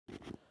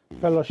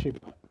Fellowship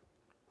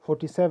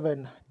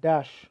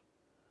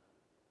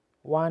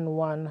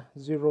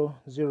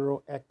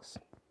 47-1100X.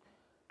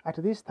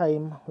 At this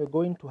time, we're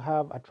going to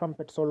have a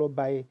trumpet solo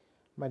by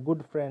my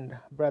good friend,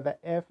 Brother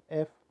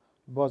F.F.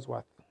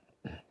 Bosworth.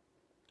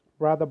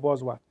 Brother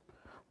Bosworth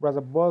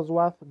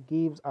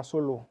gives a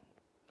solo.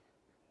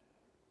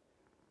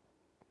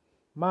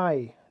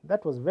 My,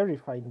 that was very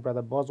fine,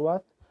 Brother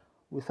Bosworth.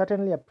 We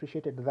certainly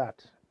appreciated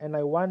that. And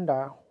I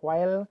wonder,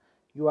 while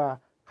you are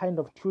kind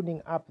of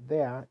tuning up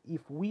there,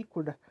 if we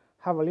could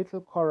have a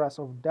little chorus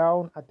of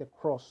Down at the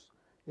Cross.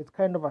 It's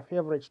kind of a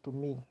favorite to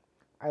me.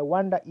 I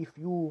wonder if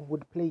you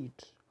would play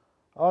it.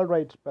 All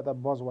right, Brother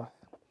Bosworth.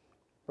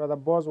 Brother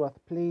Bosworth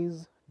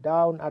plays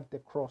Down at the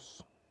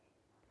Cross.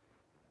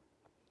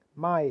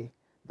 My,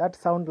 that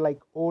sounds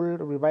like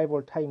old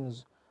revival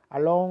times, a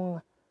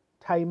long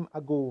time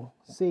ago.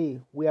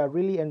 Say, we are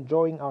really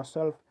enjoying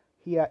ourselves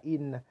here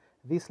in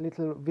this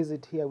little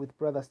visit here with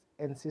Brother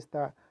and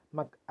Sister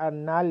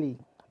McAnally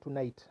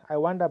tonight. I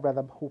wonder,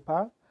 Brother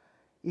Hooper,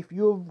 if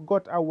you've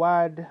got a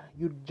word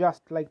you'd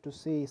just like to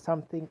say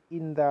something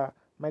in the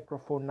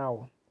microphone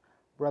now.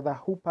 Brother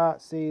Hooper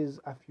says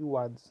a few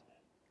words.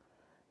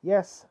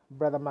 Yes,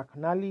 Brother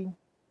McNally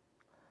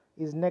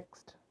is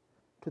next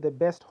to the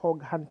best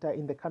hog hunter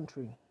in the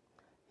country.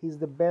 He's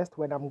the best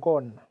when I'm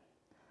gone.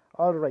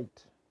 All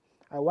right.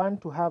 I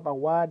want to have a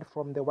word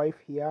from the wife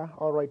here.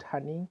 All right,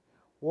 honey.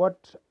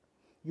 What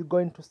you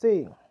going to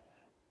say?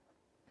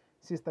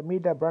 Sister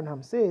Mida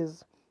Branham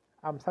says,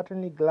 I'm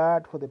certainly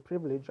glad for the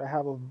privilege I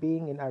have of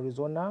being in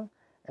Arizona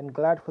and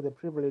glad for the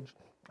privilege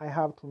I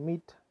have to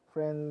meet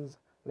friends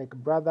like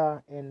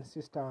Brother and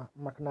Sister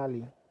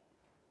McNally.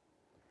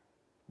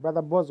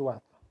 Brother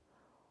Bosworth,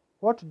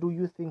 what do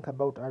you think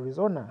about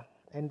Arizona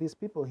and these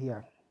people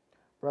here?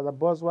 Brother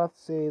Bosworth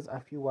says a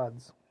few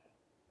words.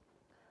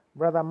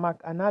 Brother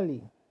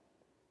McAnally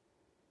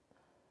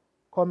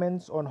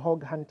comments on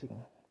hog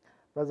hunting.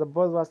 Brother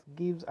Bosworth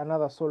gives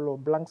another solo,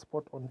 Blank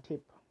Spot on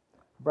Tape.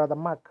 Brother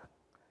Mark,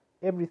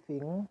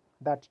 everything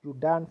that you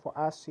done for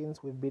us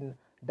since we've been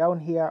down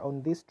here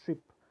on this trip,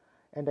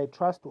 and I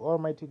trust to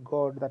Almighty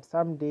God that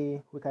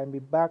someday we can be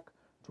back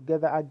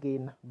together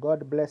again.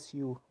 God bless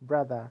you,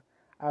 brother.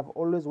 I've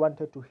always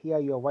wanted to hear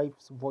your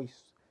wife's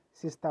voice,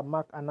 Sister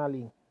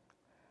McAnally.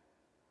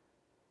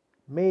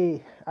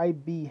 May I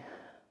be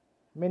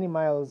many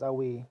miles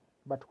away,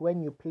 but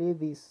when you play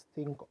this,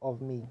 think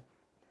of me.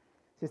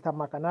 Sister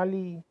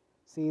McAnally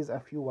says a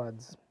few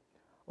words.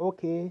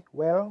 Okay,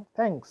 well,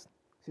 thanks,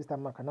 Sister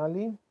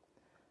McAnally.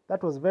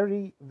 That was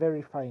very,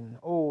 very fine.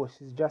 Oh,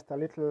 she's just a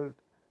little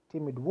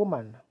timid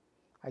woman.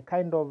 I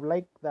kind of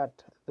like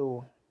that,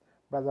 though.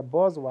 Brother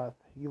Bosworth,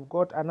 you've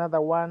got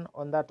another one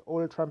on that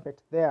old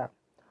trumpet there.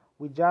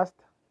 We just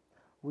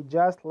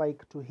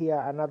like to hear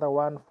another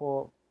one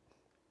for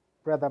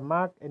Brother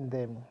Mark and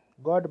them.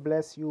 God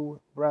bless you,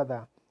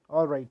 brother.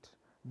 All right,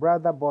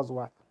 Brother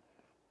Bosworth.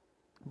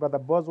 Brother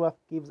Bosworth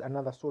gives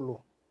another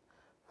solo.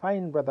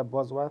 Fine, Brother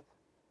Bosworth.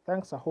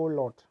 Thanks a whole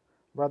lot.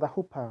 Brother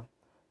Hooper,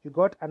 you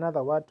got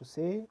another word to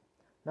say?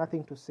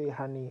 Nothing to say,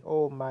 honey.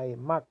 Oh, my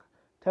Mark,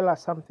 tell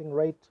us something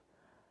right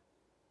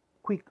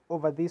quick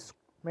over this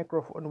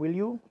microphone, will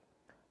you?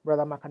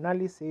 Brother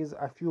McAnally says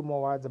a few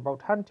more words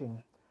about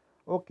hunting.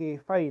 Okay,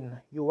 fine.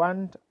 You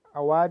want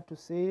a word to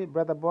say,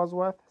 Brother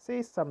Bosworth?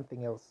 Say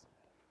something else.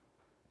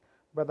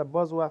 Brother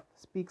Bosworth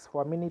speaks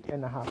for a minute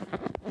and a half.